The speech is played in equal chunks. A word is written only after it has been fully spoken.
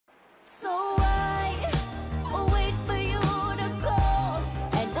So I wait for you to call,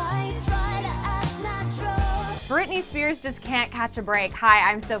 and I try to act natural. Britney Spears just can't catch a break.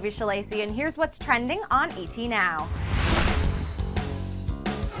 Hi, I'm Sophie Shalacy, and here's what's trending on ET Now.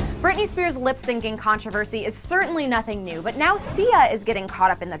 Britney Spears' lip-syncing controversy is certainly nothing new, but now Sia is getting caught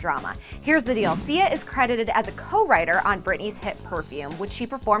up in the drama. Here's the deal. Sia is credited as a co-writer on Britney's hit Perfume, which she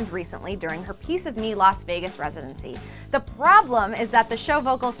performed recently during her Piece of Me Las Vegas residency. The problem is that the show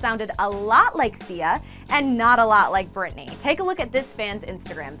vocals sounded a lot like Sia and not a lot like Britney. Take a look at this fan's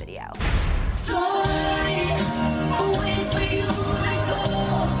Instagram video. So I wait for you to go,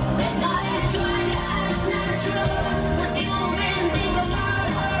 and I try to act natural. If you can think about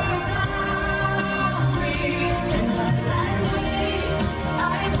her around me, and while I wait, I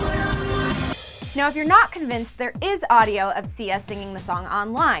put on my... Now, if you're not convinced, there is audio of Sia singing the song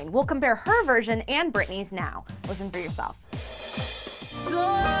online. We'll compare her version and Britney's now. Listen for yourself. So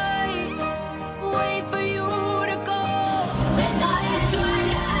I wait for you to go, and I try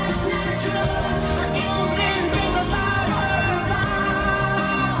to act natural. If you can think about her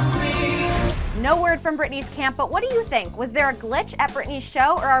around me. No word from Britney's camp, but what do you think? Was there a glitch at Britney's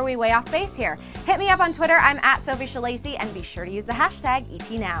show, or are we way off base here? Hit me up on Twitter. I'm at Sophie Shalacy, and be sure to use the hashtag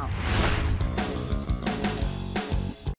ETNow.